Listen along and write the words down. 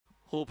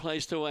All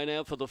placed away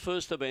now for the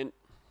first event.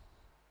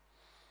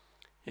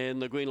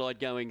 And the green light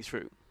going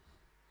through.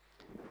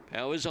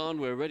 Power's on.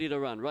 We're ready to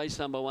run. Race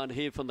number 1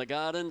 here from the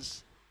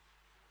Gardens.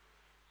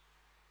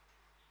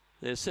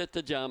 They're set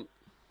to jump.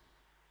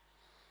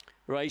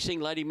 Racing,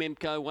 Lady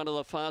Mimco, one of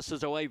the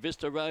fastest away.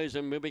 Vista Rose,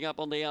 and moving up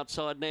on the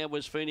outside now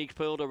was Phoenix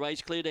Pearl to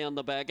race clear down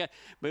the back.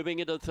 Moving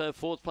into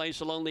fourth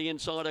place along the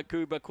inside of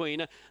Cuba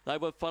Queen. They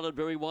were followed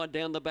very wide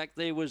down the back.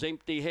 There was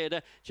Empty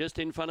Head. Just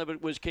in front of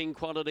it was King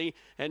Quantity.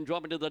 And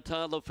dropping to the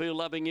tail, the field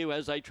Loving You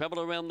as they travel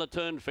around the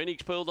turn.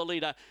 Phoenix Pearl the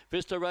leader.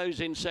 Vista Rose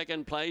in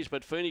second place,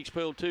 but Phoenix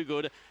Pearl too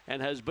good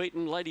and has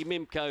beaten Lady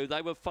Mimco.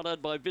 They were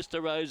followed by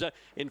Vista Rose.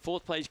 In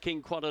fourth place,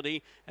 King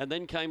Quantity. And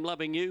then came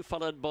Loving You,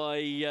 followed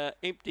by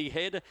Empty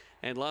Head.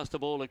 And last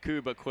of all, a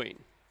Cuba Queen.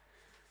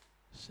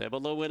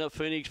 7 the winner,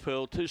 Phoenix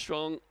Pearl. Too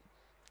strong,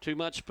 too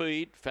much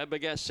speed.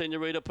 Fabregas,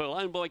 Senorita Pearl,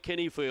 owned by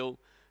Kenny Field.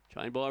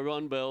 Trained by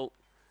Ron Bell.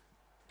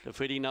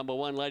 Defeating number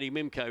 1, Lady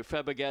Mimco.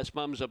 Fabregas,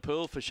 Mums a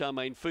Pearl for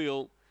Charmaine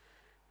Field.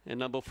 And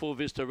number 4,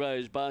 Vista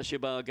Rose.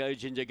 Barshabar Go,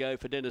 Ginger Go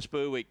for Dennis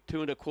Berwick.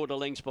 2 1/4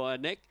 lengths by a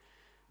neck.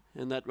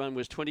 And that run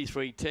was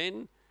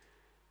 23.10.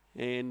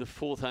 And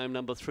fourth home,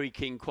 number 3,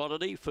 King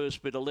Quantity.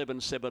 First bid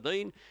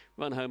 11.17.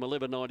 Run home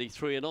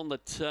 11.93. And on the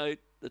tote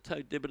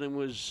dividend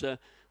was a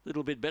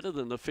little bit better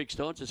than the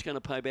fixed odds. It's going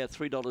to pay about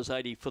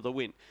 $3.80 for the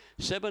win.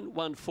 7,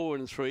 1, 4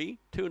 and 3.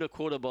 2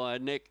 1/4 by a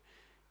neck.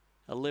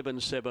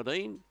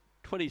 11.17.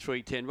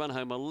 23.10. Run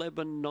home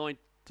 11.90.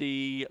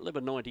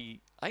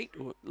 11.98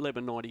 or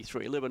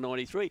 11.93.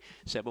 11.93.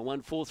 7,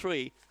 1, 4,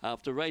 3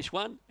 after race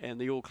 1,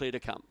 and the all clear to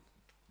come.